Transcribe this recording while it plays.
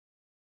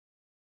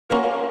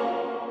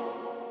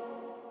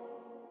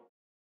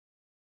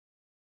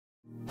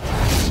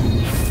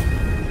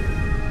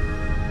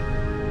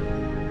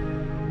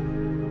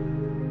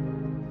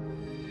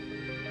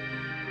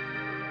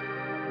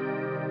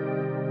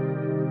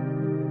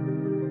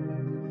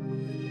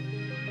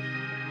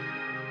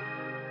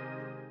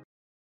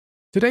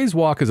Today's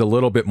walk is a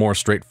little bit more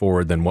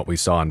straightforward than what we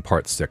saw in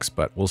part 6,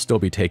 but we'll still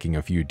be taking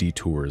a few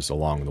detours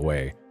along the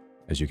way,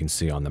 as you can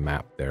see on the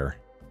map there.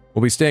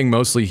 We'll be staying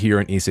mostly here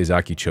in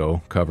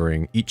Isezakichō,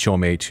 covering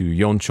Ichome to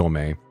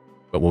Yonchome,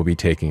 but we'll be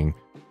taking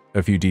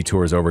a few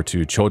detours over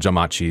to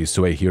Chojamachi,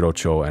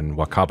 Suehirocho, and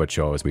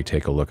Wakabacho as we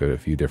take a look at a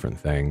few different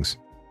things.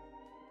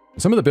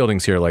 Some of the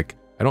buildings here, like,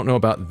 I don't know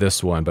about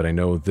this one, but I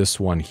know this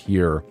one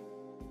here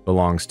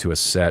belongs to a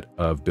set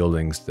of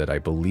buildings that I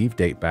believe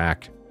date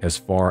back as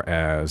far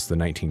as the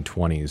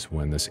 1920s,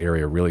 when this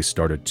area really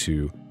started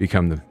to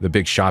become the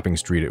big shopping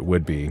street it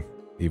would be,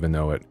 even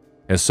though it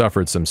has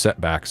suffered some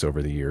setbacks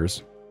over the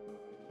years.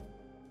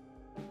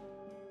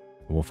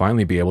 We'll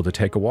finally be able to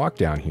take a walk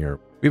down here.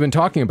 We've been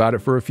talking about it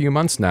for a few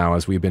months now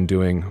as we've been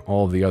doing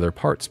all of the other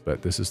parts,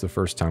 but this is the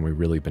first time we've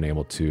really been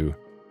able to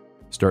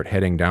start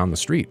heading down the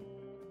street.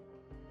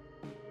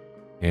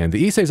 And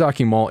the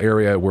Isezaki Mall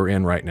area we're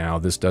in right now,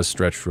 this does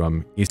stretch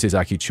from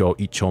Isezakichō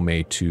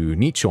Ichome to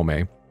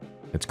Nichome.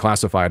 It's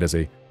classified as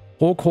a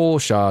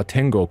Hokōsha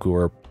Tengoku,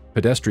 or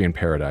pedestrian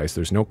paradise.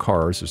 There's no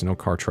cars, there's no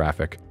car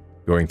traffic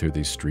going through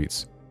these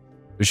streets.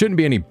 There shouldn't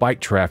be any bike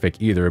traffic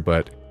either,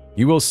 but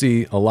you will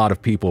see a lot of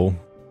people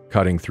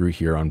cutting through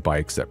here on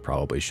bikes that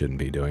probably shouldn't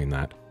be doing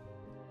that.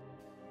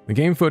 The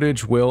game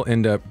footage will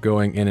end up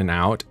going in and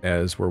out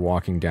as we're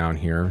walking down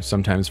here,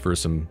 sometimes for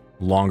some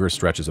longer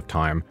stretches of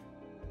time,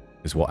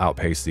 as we'll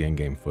outpace the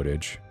in-game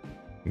footage.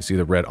 You can see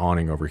the red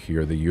awning over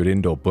here, the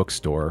Yurindo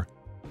bookstore.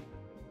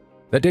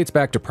 That dates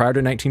back to prior to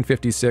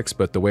 1956,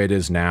 but the way it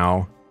is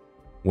now,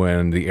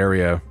 when the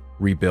area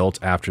rebuilt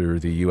after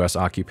the US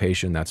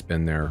occupation, that's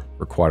been there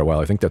for quite a while.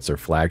 I think that's their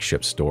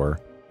flagship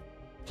store.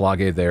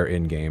 Plage there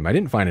in-game. I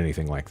didn't find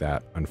anything like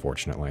that,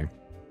 unfortunately.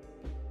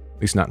 At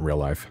least not in real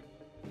life.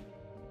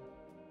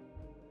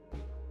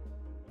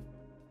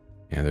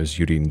 And there's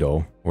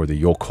Yurindo, or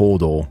the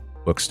Yokodo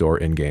bookstore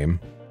in-game,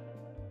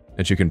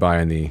 that you can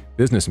buy in the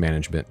business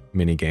management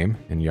minigame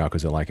in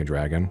Yakuza Like a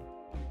Dragon.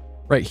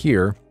 Right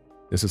here,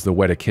 this is the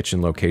Weta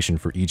Kitchen location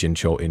for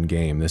Ijincho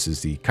in-game. This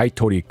is the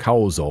Kaitori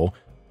Kaozo,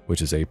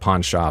 which is a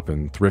pawn shop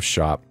and thrift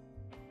shop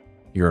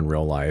here in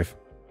real life.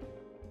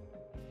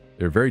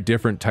 They're very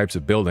different types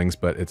of buildings,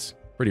 but it's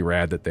pretty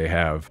rad that they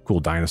have cool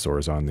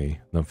dinosaurs on the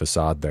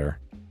facade there.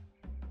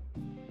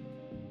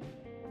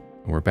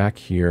 We're back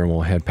here, and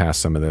we'll head past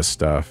some of this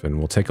stuff, and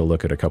we'll take a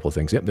look at a couple of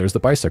things. Yep, there's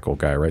the bicycle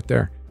guy right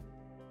there.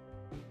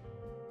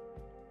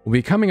 We'll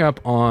be coming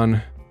up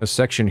on a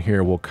section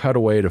here. We'll cut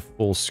away to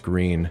full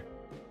screen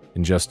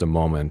in just a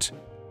moment.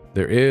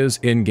 There is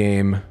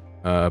in-game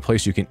a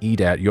place you can eat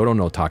at,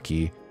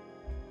 Yoronotaki.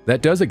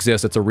 That does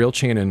exist. It's a real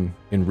chain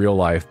in real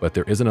life, but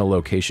there isn't a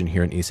location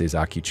here in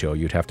Isezakichō.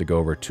 You'd have to go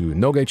over to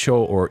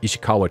Nogecho or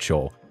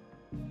Ishikawacho.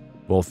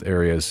 Both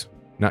areas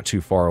not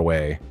too far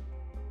away.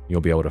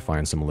 You'll be able to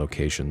find some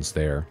locations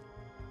there.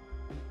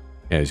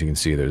 As you can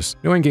see, there's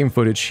no in-game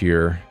footage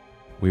here.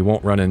 We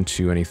won't run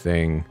into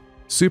anything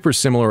super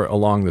similar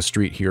along the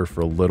street here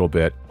for a little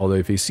bit. Although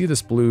if you see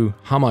this blue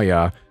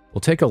Hamaya, we'll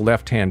take a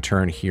left-hand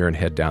turn here and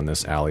head down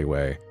this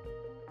alleyway.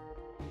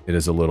 It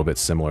is a little bit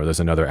similar.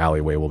 There's another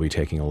alleyway we'll be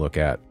taking a look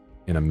at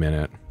in a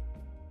minute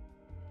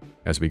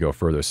as we go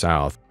further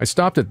south. I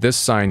stopped at this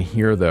sign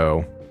here,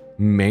 though,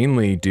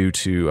 mainly due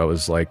to, I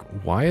was like,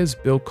 why is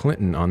Bill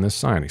Clinton on this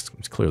sign? It's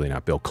clearly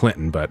not Bill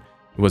Clinton, but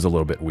it was a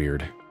little bit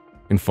weird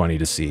and funny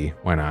to see.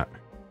 Why not?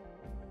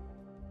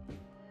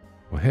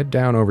 We'll head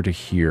down over to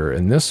here,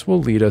 and this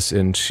will lead us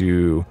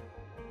into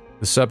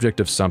the subject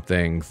of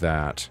something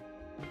that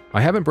I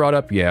haven't brought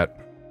up yet.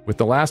 With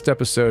the last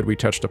episode, we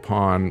touched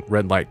upon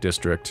Red Light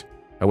District.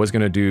 I was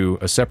going to do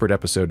a separate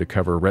episode to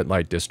cover Red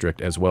Light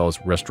District as well as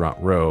Restaurant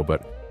Row,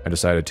 but I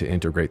decided to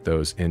integrate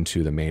those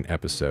into the main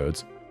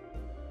episodes.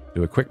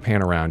 Do a quick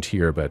pan around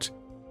here, but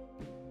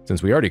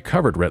since we already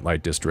covered Red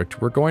Light District,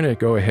 we're going to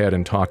go ahead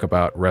and talk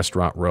about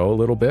Restaurant Row a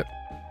little bit.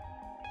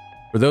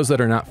 For those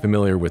that are not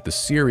familiar with the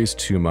series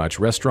too much,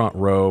 Restaurant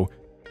Row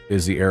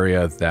is the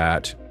area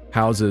that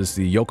houses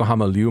the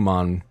Yokohama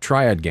Ryuman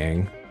Triad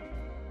Gang.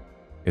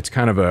 It's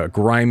kind of a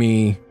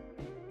grimy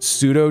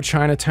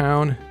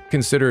pseudo-Chinatown,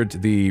 considered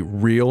the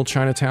real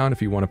Chinatown, if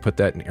you want to put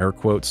that in air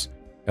quotes,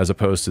 as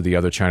opposed to the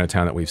other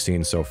Chinatown that we've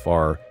seen so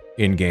far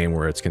in-game,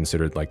 where it's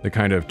considered like the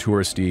kind of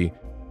touristy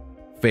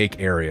fake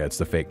area. It's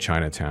the fake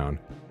Chinatown.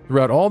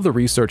 Throughout all the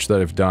research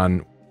that I've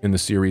done in the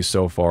series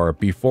so far,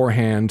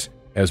 beforehand,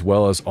 as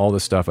well as all the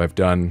stuff I've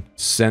done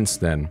since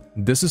then,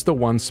 this is the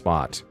one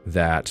spot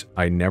that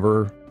I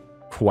never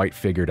quite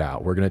figured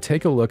out. We're going to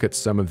take a look at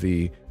some of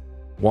the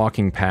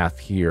walking path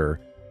here,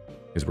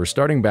 as we're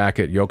starting back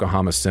at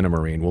Yokohama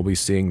Cinemarine. We'll be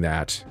seeing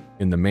that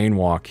in the main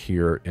walk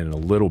here in a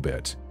little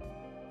bit.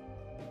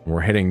 When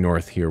we're heading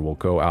north here, we'll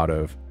go out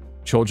of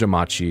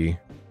Chojamachi,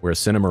 where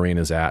Cinemarine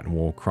is at, and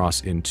we'll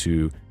cross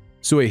into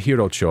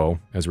Suehirocho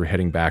as we're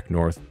heading back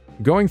north.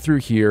 Going through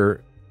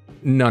here,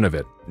 none of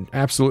it,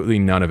 absolutely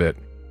none of it,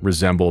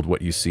 resembled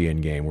what you see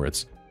in game, where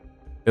it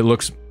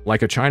looks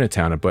like a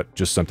Chinatown, but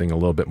just something a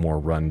little bit more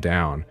run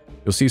down.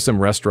 You'll see some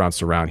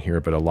restaurants around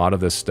here, but a lot of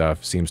this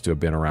stuff seems to have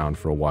been around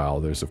for a while.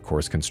 There's, of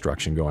course,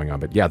 construction going on.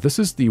 But yeah, this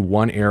is the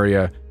one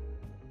area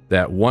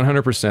that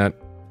 100%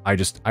 I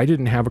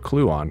didn't have a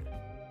clue on.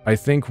 I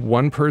think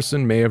one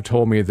person may have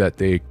told me that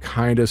they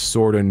kind of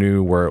sort of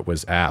knew where it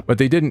was at, but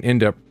they didn't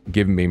end up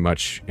giving me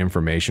much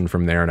information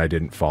from there, and I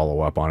didn't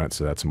follow up on it,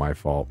 so that's my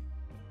fault.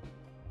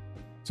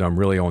 So I'm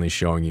really only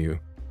showing you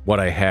what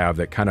I have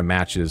that kind of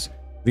matches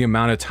the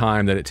amount of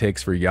time that it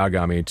takes for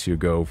Yagami to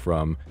go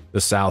from the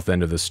south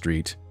end of the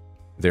street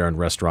there in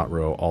Restaurant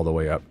Row all the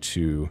way up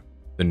to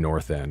the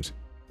north end.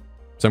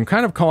 So I'm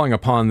kind of calling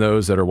upon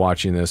those that are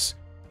watching this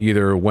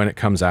either when it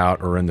comes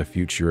out or in the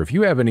future. If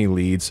you have any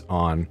leads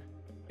on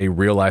a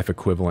real-life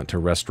equivalent to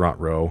Restaurant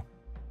Row,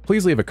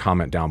 please leave a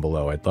comment down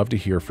below. I'd love to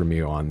hear from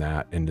you on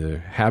that and to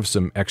have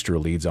some extra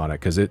leads on it,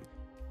 because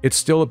it's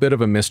still a bit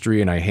of a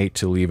mystery, and I hate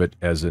to leave it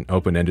as an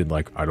open-ended,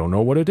 like, I don't know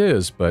what it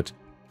is, but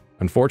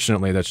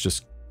unfortunately, that's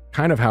just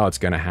kind of how it's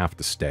going to have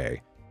to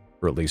stay,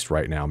 or at least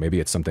right now. Maybe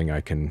it's something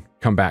I can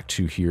come back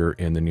to here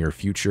in the near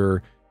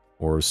future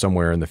or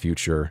somewhere in the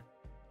future,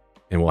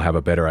 and we'll have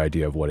a better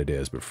idea of what it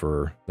is. But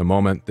for the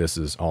moment, this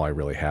is all I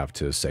really have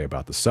to say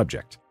about the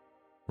subject.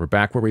 We're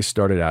back where we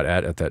started out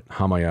at that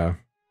Hamaya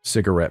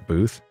cigarette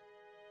booth.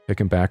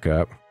 Picking back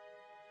up.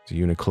 It's a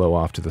Uniqlo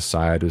off to the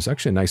side. There's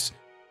actually a nice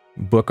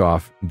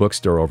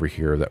bookstore over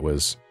here that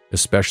was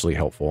especially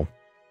helpful.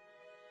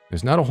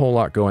 There's not a whole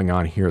lot going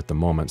on here at the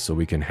moment, so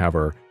we can have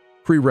our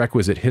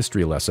prerequisite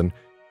history lesson.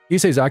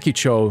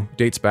 Isezakichō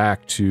dates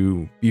back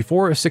to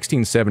before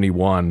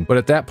 1671, but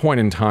at that point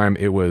in time,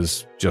 it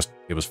was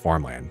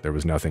farmland. There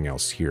was nothing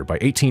else here. By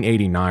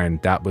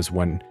 1889, that was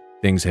when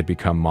things had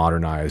become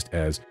modernized,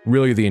 as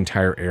really the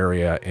entire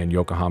area and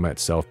Yokohama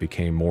itself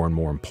became more and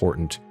more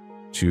important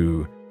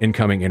to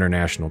incoming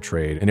international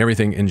trade, and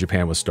everything in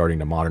Japan was starting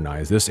to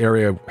modernize. This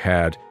area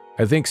had,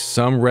 I think,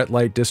 some red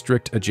light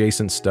district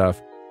adjacent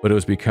stuff, but it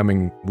was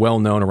becoming well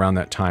known around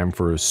that time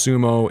for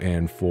sumo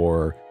and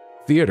for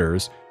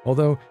theaters.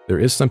 Although there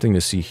is something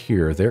to see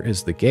here. There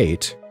is the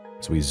gate.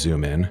 As we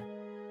zoom in,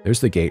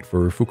 there's the gate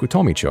for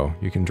Fukutomicho.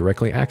 You can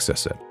directly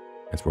access it.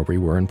 That's where we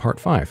were in part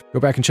 5. Go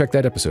back and check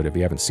that episode if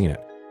you haven't seen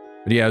it.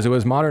 But yeah, as it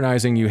was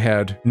modernizing, you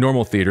had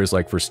normal theaters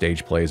like for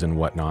stage plays and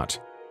whatnot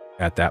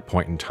at that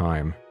point in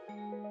time.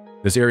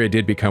 This area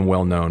did become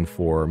well known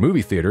for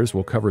movie theaters.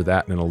 We'll cover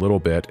that in a little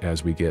bit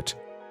as we get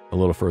a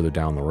little further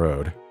down the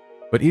road.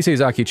 But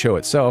Isezakichō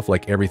itself,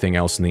 like everything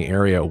else in the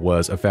area,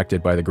 was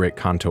affected by the Great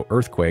Kanto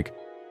earthquake.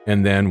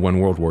 And then when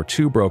World War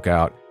II broke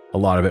out, a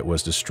lot of it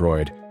was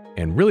destroyed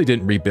and really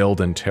didn't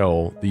rebuild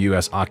until the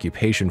US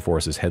occupation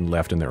forces had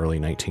left in the early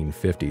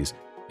 1950s.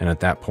 And at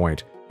that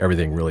point,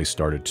 everything really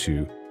started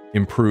to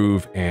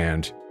improve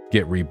and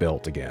get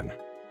rebuilt again.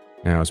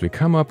 Now, as we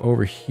come up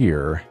over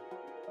here,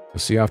 you'll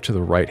see off to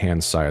the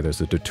right-hand side,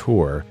 there's a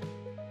detour.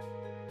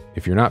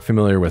 If you're not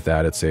familiar with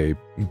that, it's a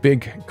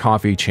big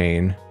coffee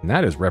chain, and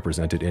that is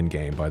represented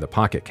in-game by the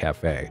Pocket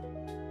Cafe.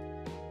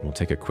 We'll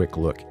take a quick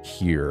look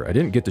here. I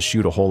didn't get to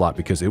shoot a whole lot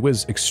because it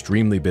was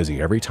extremely busy.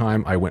 Every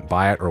time I went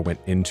by it or went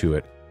into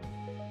it,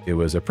 it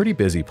was a pretty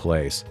busy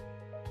place.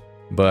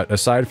 But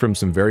aside from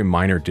some very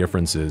minor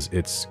differences,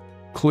 it's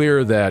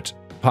clear that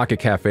Pocket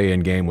Cafe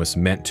in-game was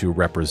meant to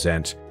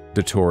represent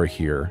the tour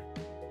here.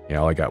 Yeah,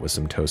 all I got was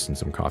some toast and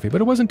some coffee,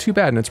 but it wasn't too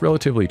bad, and it's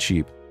relatively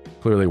cheap.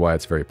 Clearly why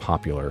it's very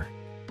popular.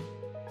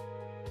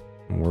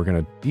 And we're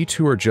going to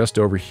detour just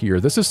over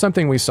here. This is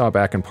something we saw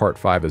back in part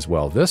 5 as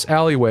well. This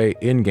alleyway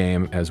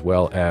in-game as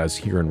well as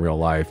here in real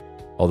life,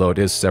 although it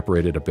is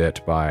separated a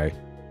bit by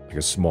like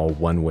a small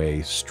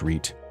one-way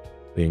street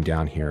leading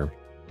down here.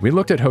 We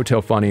looked at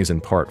Hotel Funnies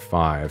in part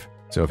 5,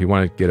 so if you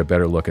want to get a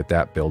better look at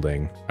that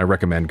building, I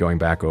recommend going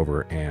back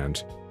over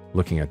and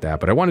looking at that.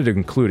 But I wanted to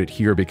include it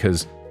here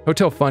because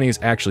Hotel Funnies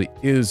actually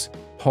is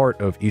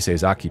part of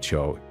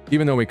Isezakchō,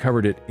 even though we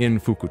covered it in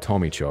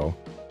Fukutomicho.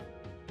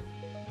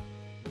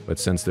 But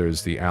since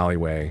there's the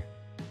alleyway,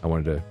 I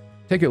wanted to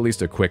take at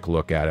least a quick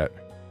look at it.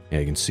 Yeah,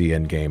 you can see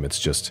in-game, it's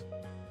just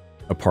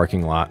a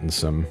parking lot and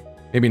some,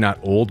 maybe not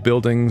old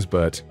buildings,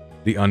 but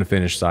the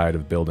unfinished side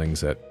of buildings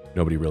that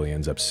nobody really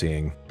ends up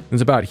seeing.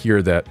 It's about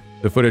here that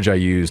the footage I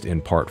used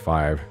in part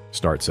 5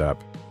 starts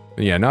up.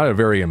 But yeah, not a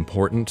very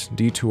important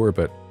detour,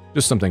 but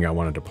just something I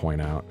wanted to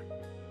point out.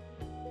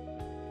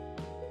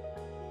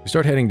 We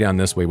start heading down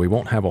this way, we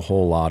won't have a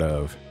whole lot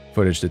of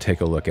footage to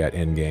take a look at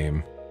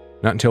in-game.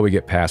 Not until we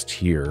get past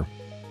here.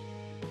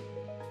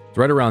 It's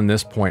right around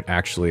this point,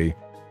 actually,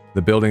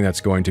 the building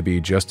that's going to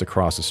be just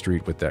across the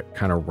street with that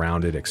kind of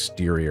rounded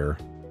exterior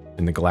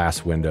in the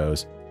glass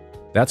windows.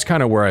 That's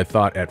kind of where I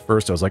thought at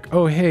first, I was like,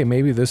 oh, hey,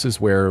 maybe this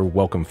is where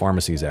Welcome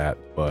Pharmacy's at,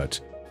 but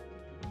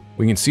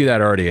we can see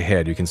that already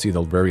ahead. You can see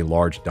the very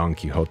large Don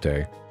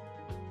Quixote.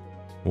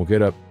 We'll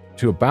get up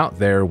to about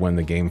there when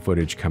the game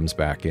footage comes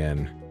back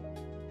in.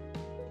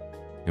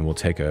 And we'll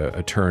take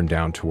a turn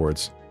down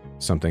towards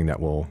something that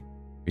we'll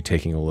be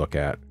taking a look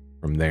at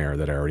from there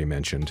that I already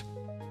mentioned,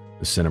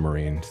 the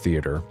Cinemarine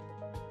Theater.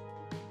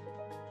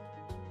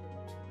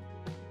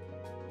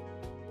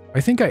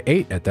 I think I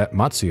ate at that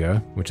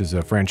Matsuya, which is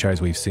a franchise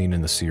we've seen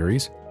in the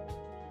series.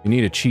 you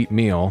need a cheap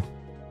meal,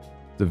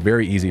 it's a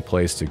very easy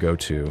place to go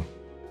to.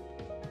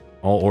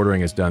 All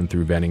ordering is done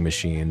through vending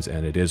machines,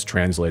 and it is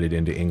translated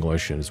into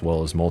English as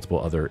well as multiple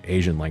other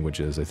Asian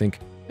languages. I think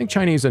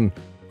Chinese and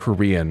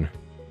Korean.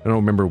 I don't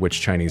remember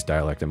which Chinese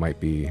dialect. It might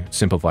be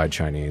simplified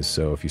Chinese,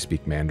 so if you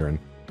speak Mandarin,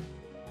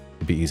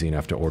 it'd be easy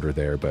enough to order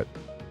there. But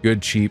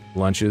good, cheap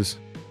lunches,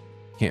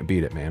 can't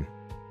beat it, man.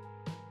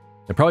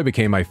 It probably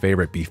became my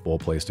favorite beef bowl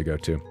place to go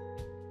to.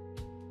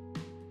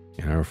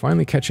 And we're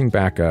finally catching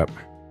back up.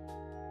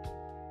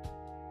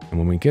 And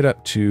when we get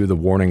up to the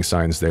warning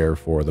signs there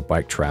for the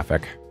bike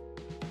traffic,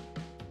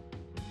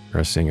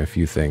 we're seeing a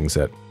few things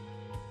that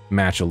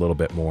match a little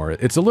bit more.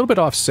 It's a little bit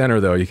off center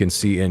though, you can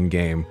see in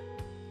game.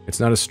 It's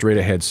not a straight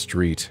ahead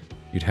street.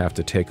 You'd have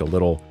to take a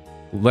little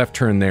left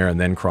turn there and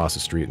then cross the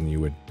street, and you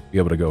would be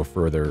able to go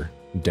further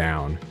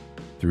down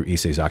through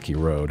Isezaki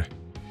Road.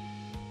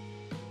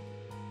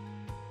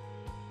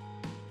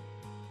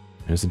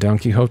 There's the Don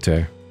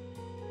Quixote.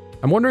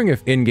 I'm wondering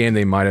if in-game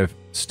they might have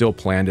still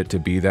planned it to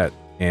be that,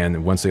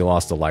 and once they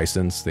lost the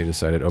license, they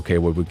decided, okay,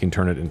 well, we can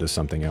turn it into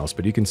something else.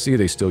 But you can see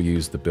they still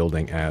use the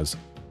building as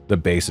the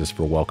basis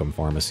for Welcome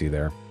Pharmacy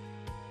there.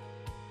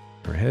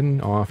 We're heading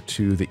off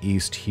to the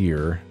east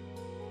here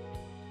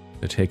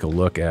to take a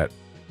look at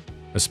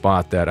a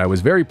spot that I was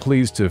very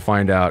pleased to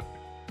find out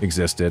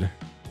existed.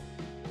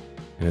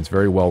 And it's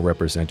very well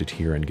represented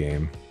here in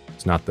game.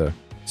 It's not the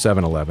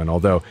 7-Eleven,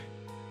 although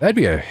that'd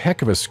be a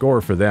heck of a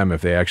score for them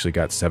if they actually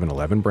got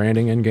 7-Eleven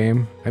branding in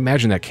game. I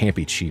imagine that can't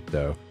be cheap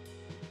though.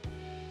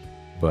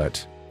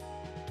 But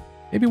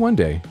maybe one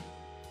day.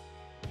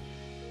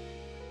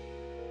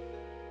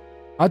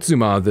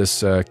 Atsuma,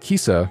 this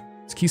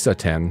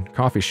Kisa-ten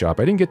coffee shop,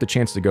 I didn't get the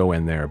chance to go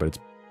in there, but it's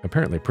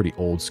apparently pretty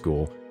old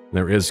school.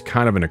 There is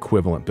kind of an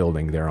equivalent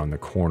building there on the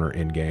corner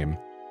in-game.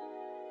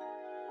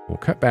 We'll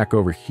cut back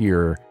over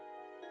here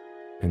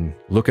and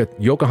look at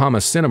Yokohama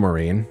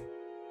Cinemarine.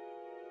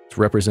 It's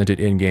represented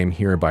in-game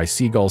here by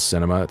Seagull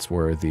Cinema. It's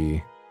where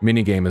the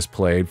minigame is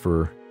played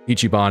for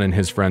Ichiban and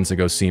his friends to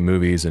go see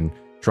movies and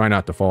try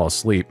not to fall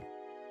asleep.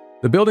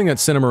 The building that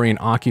Cinemarine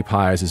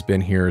occupies has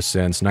been here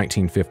since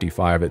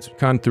 1955. It's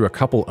gone through a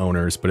couple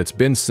owners, but it's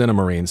been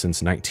Cinemarine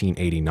since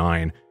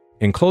 1989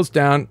 and closed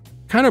down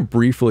kind of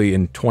briefly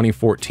in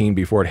 2014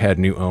 before it had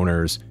new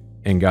owners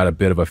and got a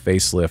bit of a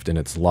facelift in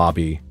its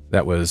lobby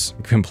that was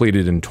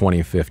completed in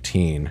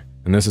 2015.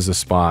 And this is a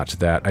spot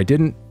that I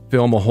didn't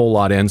film a whole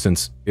lot in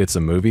since it's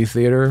a movie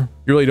theater.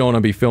 You really don't want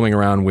to be filming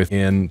around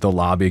within the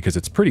lobby because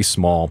it's pretty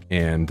small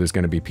and there's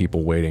going to be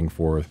people waiting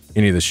for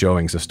any of the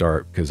showings to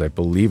start because I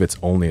believe it's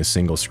only a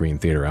single screen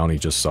theater. I only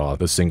just saw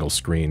the single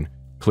screen.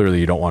 Clearly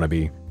you don't want to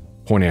be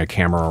pointing a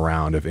camera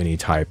around of any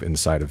type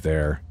inside of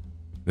there.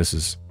 This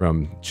is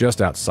from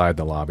just outside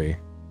the lobby.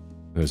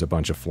 There's a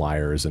bunch of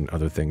flyers and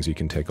other things you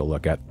can take a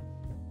look at.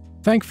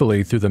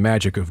 Thankfully, through the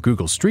magic of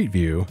Google Street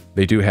View,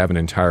 they do have an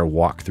entire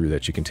walkthrough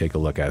that you can take a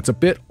look at. It's a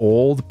bit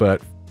old,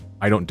 but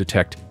I don't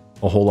detect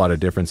a whole lot of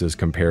differences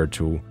compared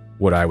to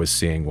what I was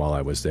seeing while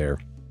I was there.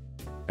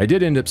 I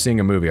did end up seeing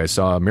a movie. I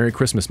saw Merry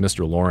Christmas,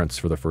 Mr. Lawrence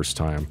for the first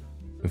time,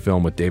 a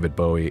film with David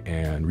Bowie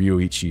and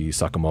Ryuichi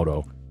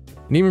Sakamoto.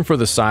 And even for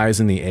the size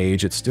and the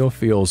age, it still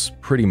feels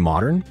pretty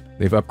modern.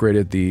 They've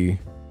upgraded the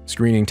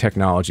screening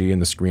technology and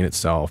the screen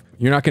itself.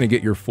 You're not going to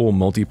get your full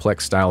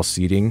multiplex style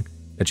seating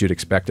that you'd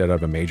expect out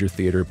of a major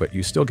theater, but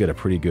you still get a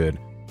pretty good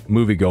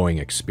movie-going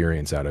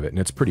experience out of it, and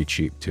it's pretty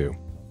cheap too.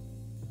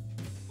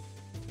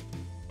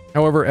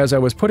 However, as I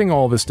was putting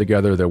all this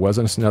together, there was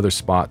another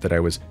spot that I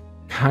was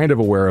kind of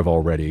aware of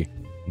already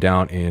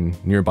down in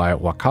nearby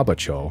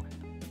Wakabacho,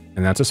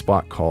 and that's a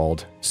spot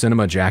called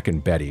Cinema Jack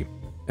and Betty.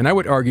 And I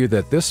would argue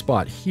that this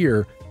spot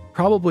here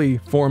probably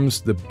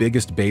forms the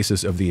biggest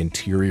basis of the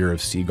interior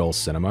of Seagull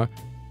Cinema.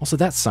 Also,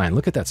 that sign,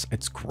 look at that,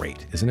 it's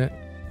great, isn't it?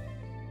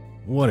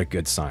 What a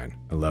good sign.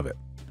 I love it.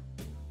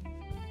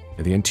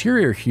 And the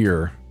interior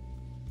here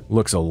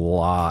looks a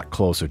lot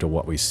closer to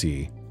what we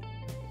see.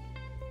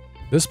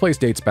 This place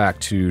dates back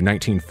to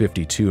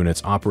 1952 and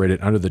it's operated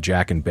under the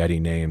Jack and Betty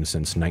name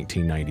since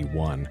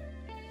 1991.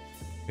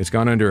 It's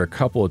gone under a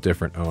couple of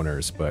different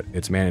owners, but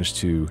it's managed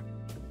to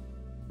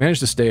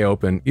stay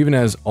open even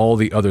as all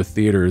the other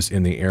theaters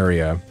in the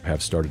area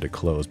have started to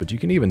close. But you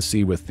can even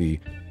see with the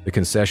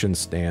concession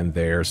stand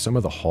there, some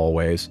of the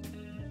hallways.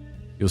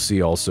 You'll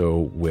see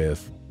also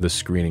with the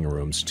screening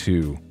rooms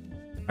too.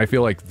 I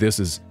feel like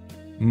this is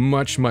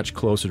much, much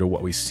closer to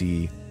what we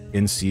see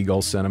in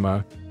Seagull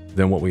Cinema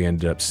than what we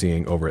ended up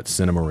seeing over at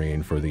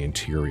Cinemarine for the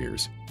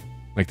interiors.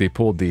 Like they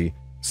pulled the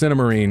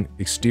Cinemarine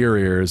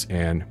exteriors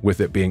and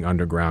with it being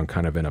underground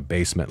kind of in a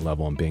basement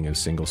level and being a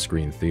single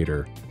screen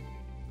theater,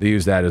 they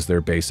use that as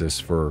their basis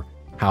for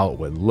how it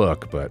would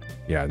look. But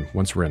yeah,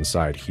 once we're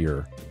inside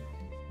here,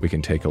 we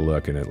can take a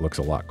look and it looks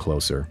a lot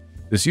closer.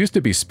 This used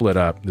to be split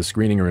up. The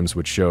screening rooms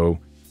would show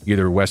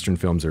either Western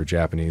films or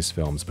Japanese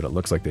films, but it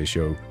looks like they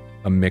show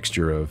a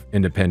mixture of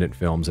independent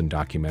films and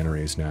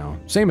documentaries now.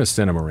 Same as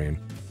Cinemarine.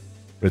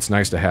 But it's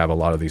nice to have a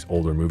lot of these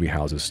older movie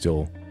houses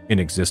still in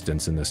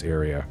existence in this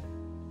area.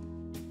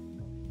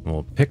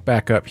 We'll pick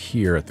back up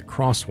here at the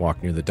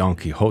crosswalk near the Don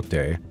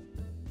Quixote.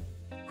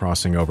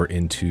 crossing over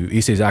into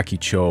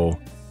Isezakichō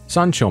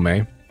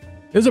Sanchome.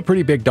 There's a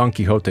pretty big Don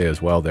Quixote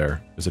as well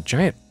there. There's a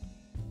giant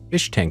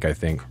fish tank, I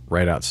think,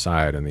 right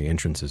outside, and the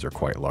entrances are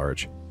quite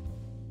large.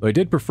 Though I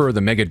did prefer the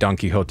Mega Don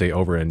Quixote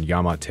over in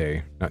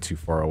Yamate, not too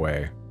far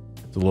away.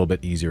 It's a little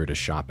bit easier to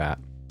shop at.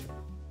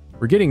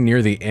 We're getting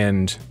near the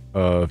end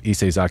of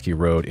Isezaki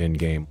Road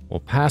in-game. We'll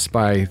pass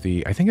by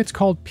the, I think it's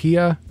called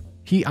PIA,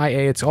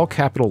 P-I-A. It's all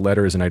capital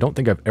letters, and I don't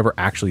think I've ever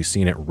actually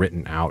seen it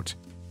written out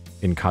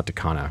in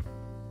katakana.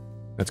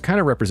 That's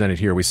kind of represented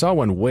here. We saw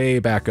one way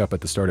back up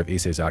at the start of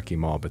Isezaki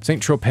Mall, but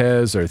St.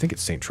 Tropez, or I think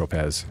it's St.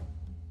 Tropez,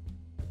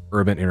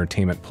 urban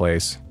entertainment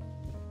place.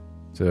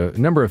 So a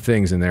number of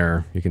things in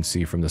there you can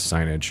see from the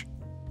signage.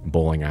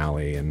 Bowling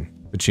alley and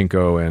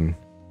Ijincho and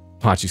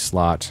Pachi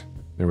slot.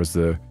 There was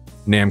the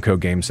Namco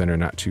Game Center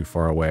not too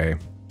far away.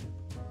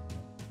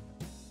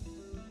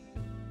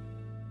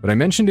 But I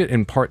mentioned it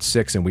in part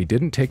 6 and we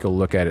didn't take a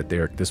look at it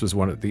there. This was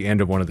the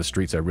end of one of the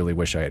streets I really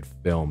wish I had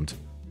filmed.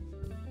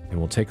 And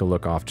we'll take a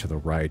look off to the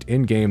right.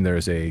 In-game,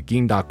 there's a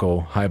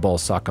Gindako Highball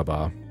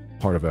Sakaba,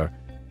 part of a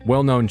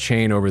well-known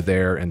chain over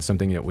there and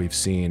something that we've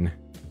seen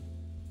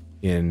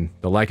in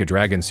the Like a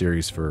Dragon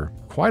series for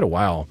quite a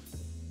while.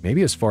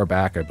 Maybe as far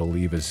back, I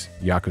believe, as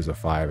Yakuza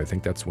 5. I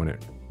think that's when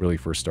it really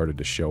first started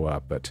to show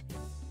up. But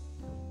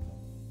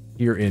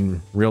here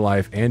in real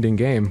life and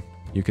in-game,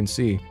 you can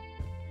see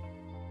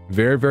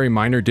very, very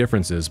minor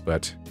differences,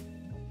 but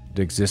it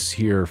exists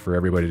here for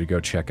everybody to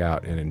go check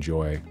out and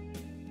enjoy.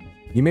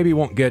 You maybe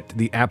won't get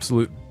the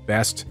absolute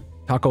best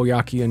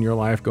takoyaki in your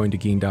life going to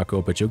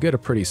Gindako, but you'll get a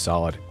pretty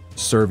solid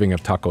serving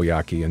of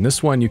takoyaki. And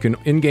this one,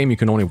 in-game, you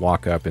can only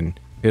walk up and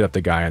hit up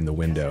the guy in the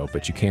window,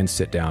 but you can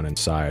sit down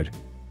inside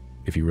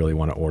if you really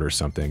want to order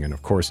something. And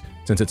of course,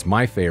 since it's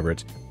my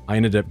favorite, I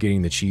ended up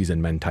getting the cheese and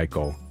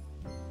mentaiko.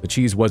 The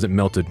cheese wasn't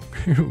melted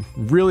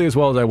really as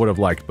well as I would have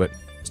liked, but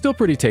still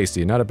pretty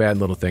tasty. Not a bad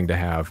little thing to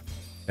have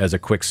as a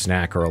quick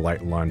snack or a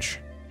light lunch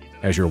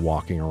as you're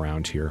walking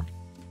around here.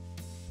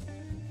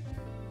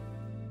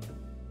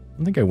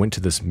 I think I went to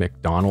this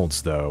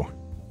McDonald's though.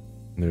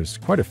 And there's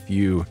quite a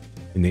few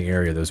in the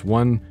area. There's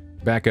one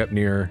back up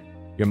near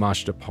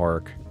Yamashita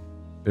Park.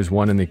 There's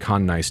one in the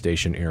Kannai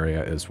Station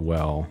area as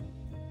well.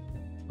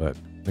 But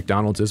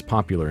McDonald's is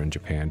popular in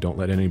Japan. Don't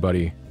let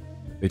anybody...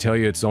 They tell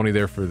you it's only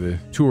there for the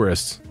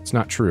tourists. It's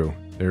not true.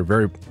 They're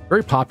very,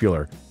 very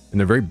popular, and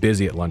they're very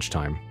busy at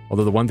lunchtime.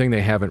 Although the one thing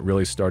they haven't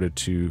really started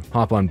to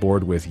hop on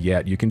board with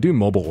yet, you can do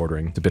mobile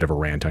ordering. It's a bit of a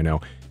rant, I know.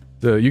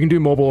 You can do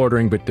mobile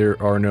ordering, but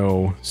there are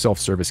no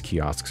self-service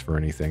kiosks for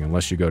anything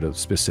unless you go to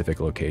specific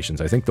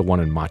locations. I think the one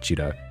in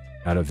Machida,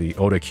 out of the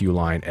Oda-Q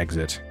line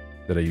exit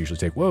that I usually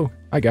take. Whoa,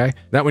 hi guy.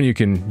 That one you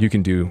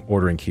can do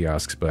ordering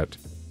kiosks, but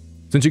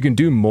since you can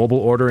do mobile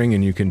ordering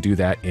and you can do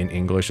that in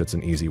English, it's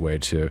an easy way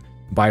to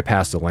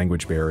bypass the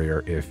language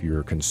barrier if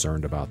you're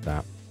concerned about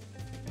that.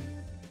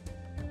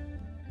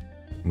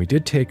 We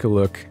did take a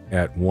look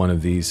at one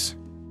of these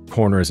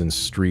corners and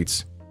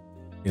streets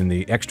in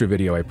the extra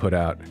video I put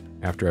out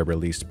after I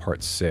released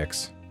part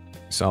 6.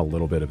 I saw a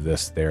little bit of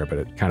this there, but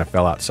it kind of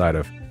fell outside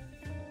of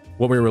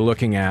what we were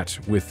looking at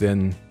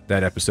within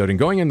that episode. And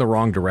going in the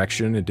wrong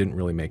direction, it didn't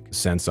really make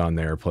sense on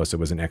there. Plus, it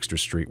was an extra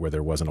street where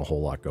there wasn't a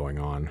whole lot going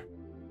on.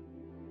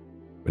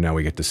 But now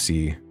we get to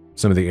see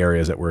some of the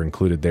areas that were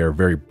included there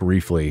very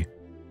briefly,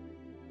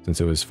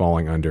 since it was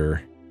falling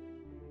under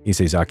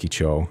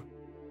Isezakichō.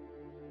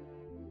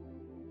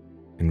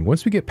 And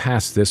once we get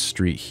past this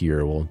street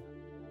here, we'll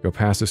go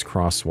past this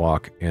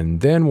crosswalk, and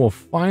then we'll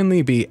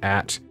finally be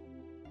at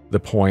the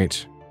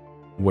point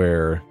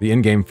where the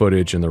in-game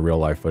footage and the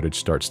real-life footage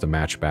starts to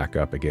match back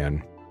up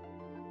again.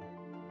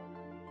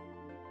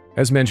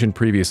 As mentioned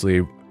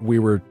previously, we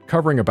were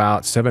covering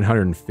about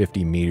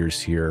 750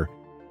 meters here.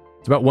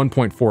 It's about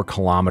 1.4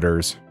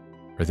 kilometers,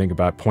 I think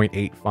about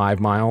 0.85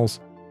 miles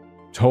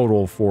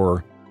total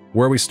for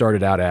where we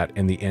started out at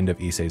in the end of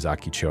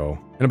Isezakichō.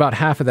 And about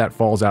half of that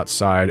falls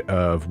outside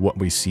of what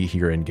we see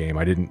here in game.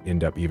 I didn't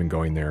end up even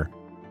going there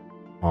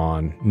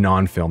on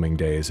non-filming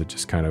days. It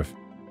just kind of,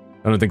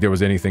 I don't think there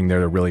was anything there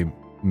to really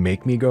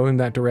make me go in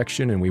that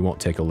direction, and we won't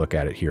take a look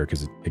at it here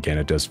because, again,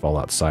 it does fall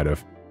outside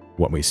of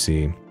what we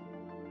see.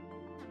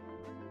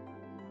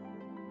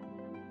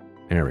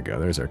 There we go.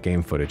 There's our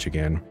game footage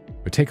again.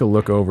 But take a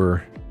look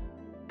over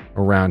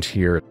around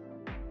here.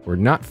 We're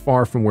not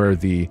far from where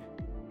the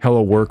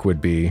Hello Work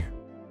would be,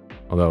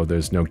 although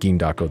there's no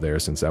Gindako there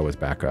since that was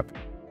back up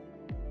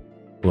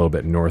a little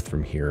bit north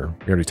from here.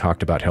 We already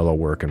talked about Hello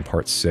Work in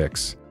part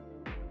 6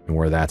 and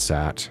where that's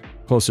at.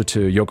 Closer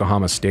to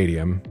Yokohama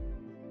Stadium,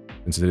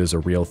 since it is a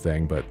real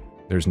thing, but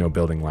there's no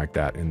building like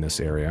that in this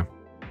area.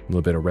 A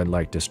little bit of red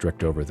light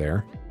district over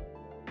there.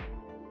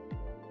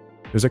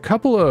 There's a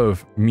couple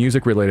of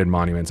music-related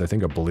monuments, I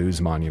think a blues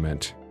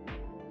monument,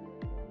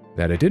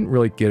 that I didn't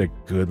really get a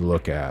good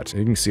look at.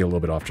 You can see a little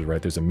bit off to the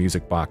right. There's a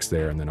music box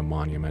there and then a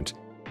monument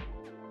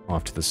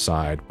off to the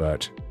side.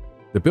 But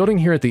the building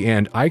here at the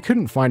end, I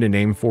couldn't find a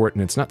name for it,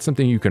 and it's not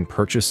something you can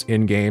purchase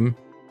in-game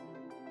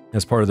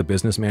as part of the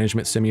business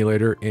management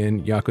simulator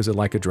in Yakuza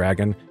Like a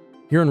Dragon.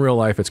 Here in real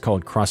life, it's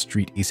called Cross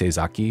Street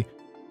Isezaki.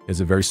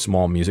 is a very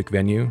small music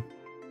venue,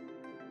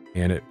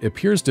 and it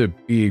appears to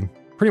be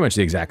pretty much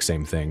the exact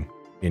same thing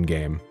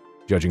in-game,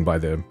 judging by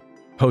the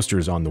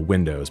posters on the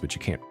windows, but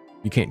you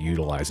can't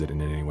utilize it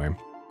in any way.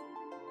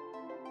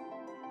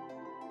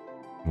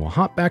 We'll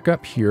hop back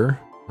up here.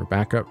 We're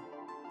back up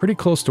pretty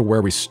close to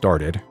where we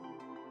started.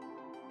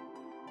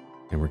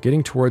 And we're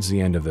getting towards the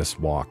end of this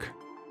walk.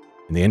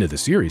 And the end of the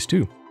series,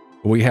 too.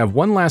 We have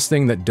one last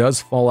thing that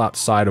does fall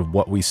outside of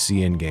what we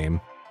see in-game.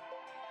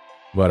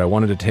 But I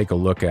wanted to take a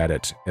look at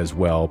it as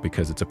well,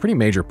 because it's a pretty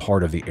major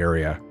part of the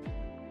area.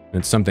 And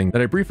it's something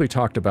that I briefly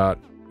talked about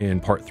in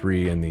part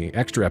 3 in the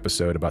extra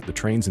episode about the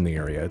trains in the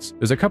area.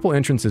 There's a couple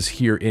entrances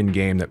here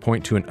in-game that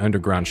point to an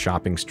underground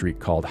shopping street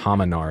called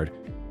Hamanard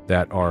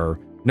that are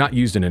not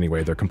used in any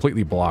way. They're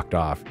completely blocked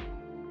off.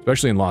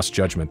 Especially in Lost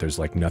Judgment, there's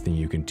like nothing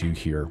you can do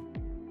here.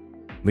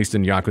 At least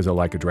in Yakuza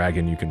Like a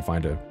Dragon, you can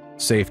find a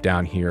safe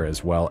down here,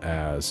 as well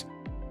as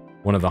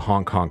one of the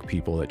honk honk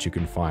people that you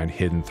can find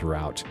hidden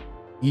throughout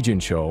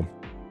Ijincho.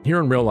 Here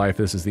in real life,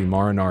 this is the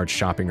Marinard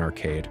Shopping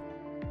Arcade.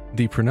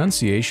 The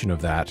pronunciation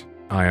of that,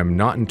 I am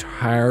not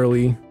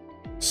entirely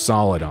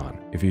solid on.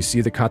 If you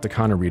see the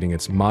katakana reading,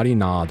 it's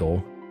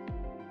Marinado.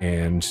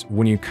 And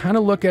when you kind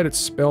of look at it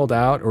spelled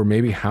out, or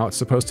maybe how it's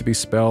supposed to be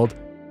spelled,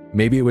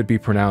 maybe it would be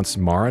pronounced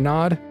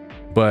Marinade,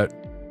 but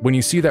when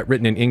you see that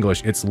written in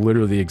English, it's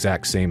literally the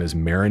exact same as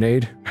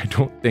marinade. I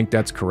don't think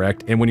that's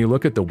correct. And when you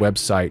look at the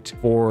website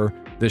for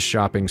this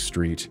shopping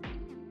street,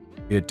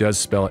 it does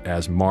spell it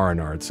as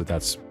Marinard, so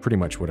that's pretty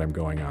much what I'm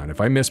going on. If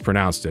I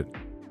mispronounced it,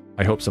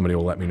 I hope somebody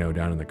will let me know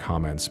down in the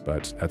comments,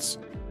 but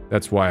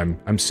that's why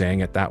I'm saying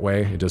it that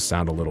way. It does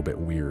sound a little bit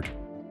weird.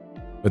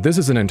 But this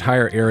is an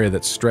entire area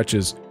that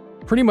stretches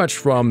pretty much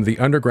from the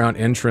underground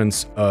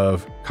entrance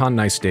of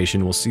Kannai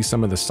Station. We'll see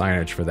some of the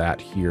signage for that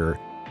here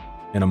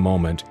in a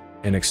moment,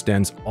 and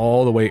extends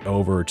all the way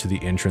over to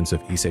the entrance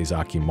of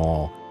Isezaki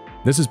Mall.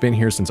 This has been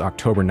here since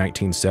October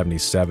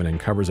 1977 and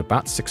covers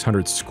about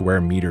 600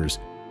 square meters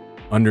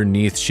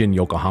underneath Shin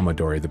Yokohama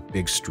Dori, the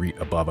big street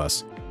above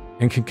us,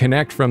 and can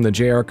connect from the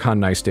JR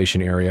Kannai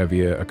Station area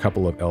via a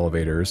couple of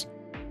elevators,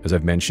 as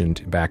I've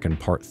mentioned back in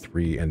part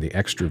 3 in the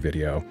extra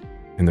video.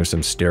 And there's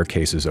some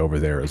staircases over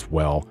there as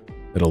well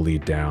that'll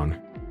lead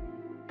down.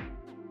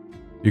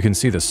 You can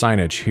see the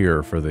signage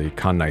here for the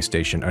Kannai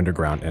Station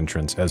underground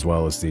entrance, as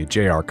well as the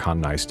JR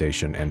Kannai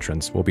Station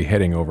entrance. We'll be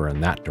heading over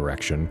in that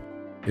direction.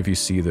 If you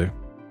see the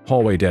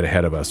hallway dead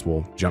ahead of us,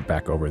 we'll jump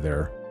back over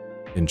there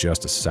in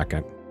just a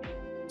second.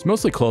 It's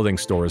mostly clothing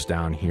stores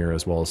down here,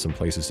 as well as some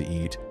places to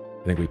eat.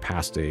 I think we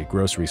passed a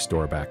grocery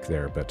store back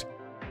there, but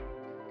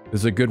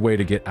this is a good way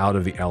to get out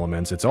of the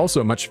elements. It's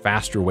also a much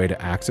faster way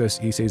to access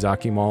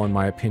Isezaki Mall, in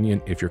my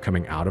opinion. If you're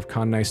coming out of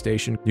Kannai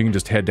Station, you can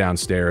just head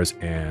downstairs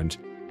and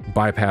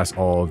bypass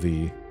all of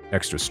the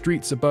extra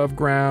streets above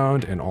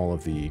ground and all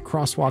of the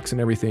crosswalks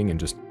and everything, and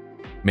just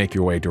make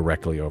your way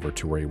directly over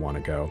to where you want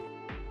to go.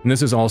 And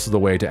this is also the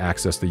way to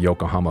access the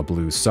Yokohama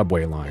Blue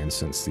subway line,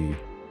 since the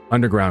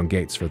underground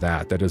gates for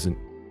that doesn't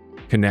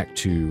connect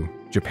to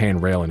Japan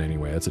Rail in any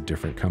way. That's a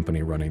different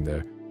company running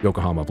the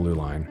Yokohama Blue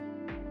line.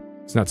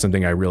 It's not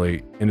something I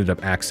really ended up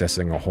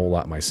accessing a whole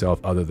lot myself,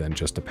 other than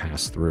just to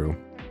pass through.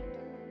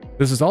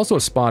 This is also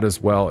a spot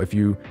as well. If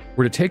you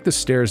were to take the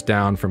stairs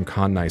down from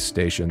Kannai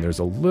Station, there's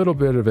a little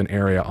bit of an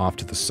area off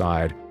to the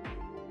side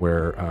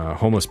where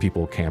homeless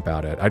people camp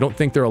out at. I don't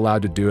think they're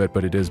allowed to do it,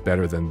 but it is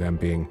better than them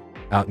being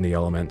out in the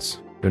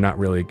elements. They're not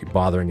really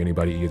bothering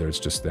anybody either. It's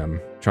just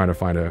them trying to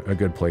find a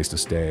good place to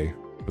stay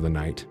for the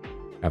night,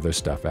 have their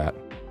stuff at.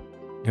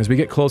 As we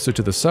get closer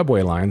to the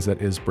subway lines,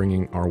 that is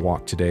bringing our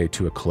walk today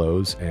to a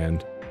close,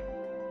 and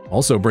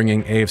also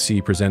bringing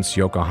AFC Presents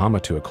Yokohama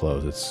to a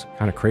close. It's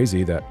kind of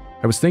crazy that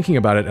I was thinking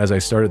about it as I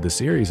started the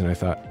series, and I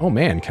thought, oh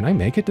man, can I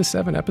make it to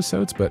 7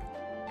 episodes? But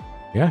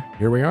yeah,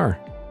 here we are.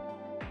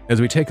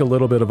 As we take a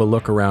little bit of a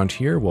look around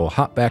here, we'll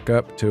hop back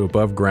up to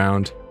above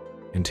ground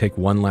and take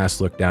one last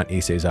look down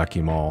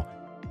Isezaki Mall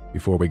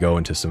before we go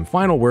into some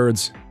final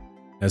words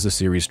as the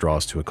series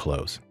draws to a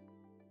close.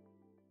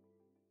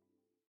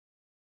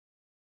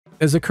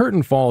 As the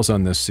curtain falls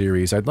on this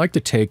series, I'd like to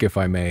take, if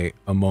I may,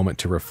 a moment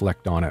to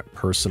reflect on it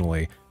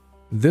personally.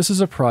 This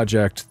is a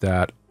project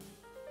that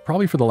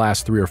probably for the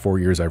last 3 or 4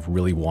 years I've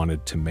really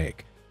wanted to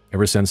make.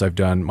 Ever since I've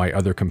done my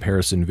other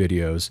comparison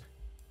videos,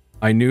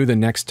 I knew the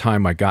next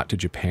time I got to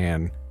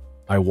Japan,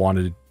 I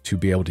wanted to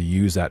be able to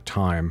use that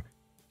time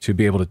to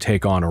be able to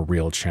take on a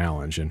real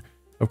challenge. And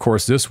of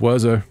course, this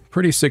was a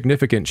pretty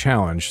significant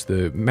challenge.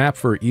 The map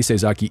for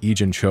Isezaki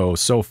Ijincho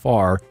so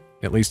far,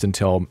 at least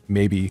until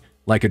maybe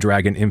Like a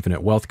Dragon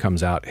Infinite Wealth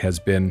comes out, has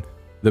been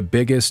the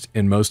biggest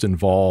and most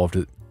involved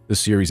the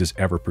series has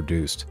ever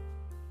produced.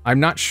 I'm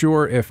not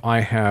sure if I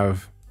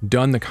have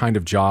done the kind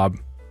of job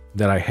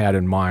that I had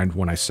in mind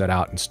when I set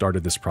out and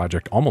started this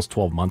project almost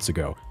 12 months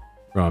ago,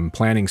 from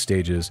planning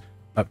stages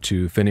up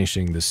to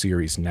finishing the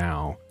series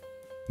now.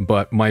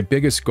 But my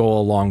biggest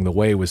goal along the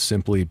way was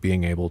simply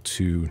being able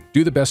to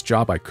do the best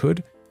job I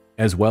could,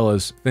 as well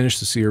as finish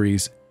the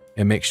series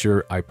and make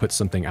sure I put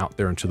something out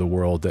there into the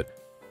world that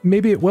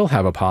maybe it will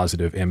have a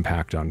positive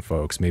impact on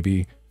folks.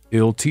 Maybe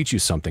it'll teach you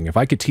something. If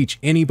I could teach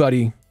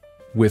anybody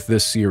with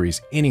this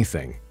series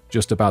anything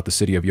just about the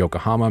city of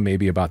Yokohama,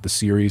 maybe about the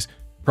series,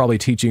 probably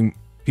teaching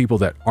people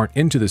that aren't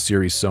into the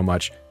series so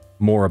much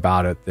more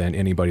about it than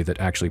anybody that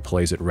actually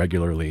plays it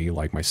regularly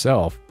like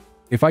myself.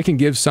 If I can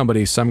give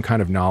somebody some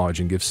kind of knowledge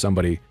and give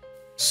somebody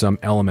some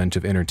element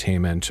of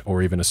entertainment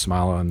or even a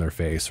smile on their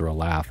face or a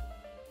laugh,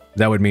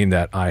 that would mean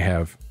that I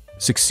have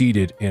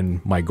succeeded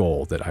in my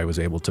goal, that I was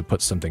able to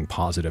put something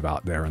positive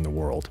out there in the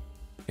world.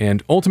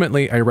 And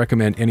ultimately, I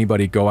recommend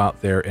anybody go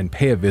out there and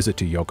pay a visit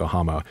to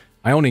Yokohama.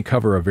 I only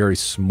cover a very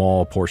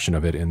small portion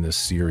of it in this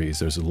series.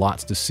 There's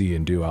lots to see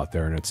and do out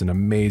there, and it's an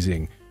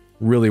amazing,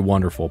 really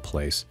wonderful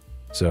place.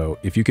 So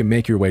if you can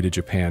make your way to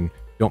Japan,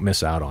 don't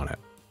miss out on it.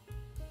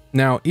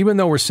 Now, even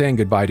though we're saying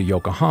goodbye to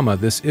Yokohama,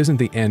 this isn't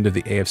the end of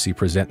the AFC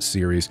Presents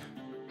series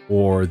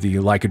or the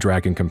Like a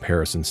Dragon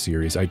comparison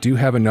series. I do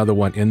have another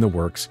one in the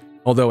works,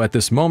 although at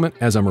this moment,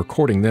 as I'm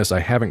recording this, I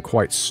haven't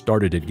quite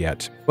started it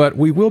yet. But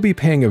we will be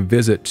paying a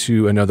visit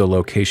to another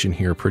location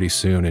here pretty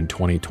soon in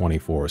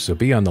 2024, so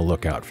be on the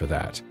lookout for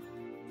that.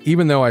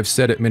 Even though I've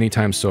said it many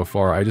times so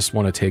far, I just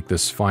want to take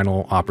this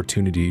final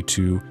opportunity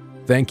to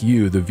thank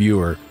you, the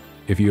viewer,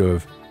 if you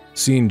have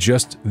seen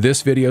just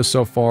this video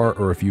so far,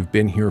 or if you've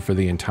been here for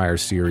the entire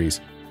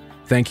series.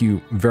 Thank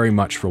you very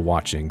much for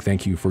watching.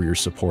 Thank you for your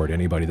support.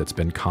 Anybody that's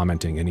been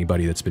commenting,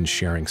 anybody that's been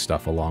sharing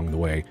stuff along the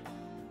way.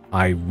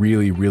 I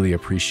really, really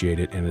appreciate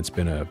it, and it's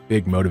been a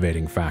big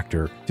motivating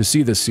factor to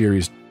see this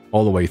series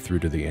all the way through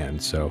to the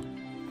end. So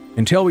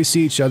until we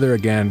see each other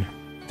again,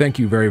 thank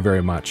you very,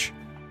 very much.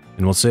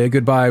 And we'll say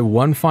goodbye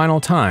one final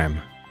time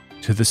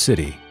to the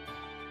city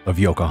of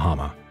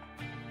Yokohama.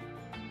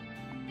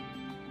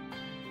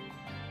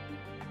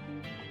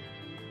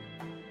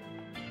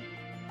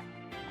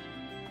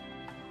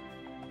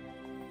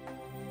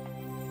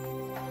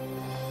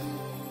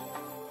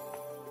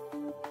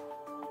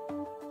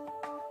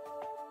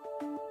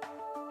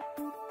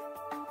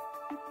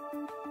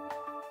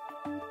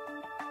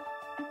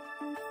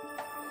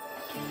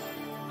 you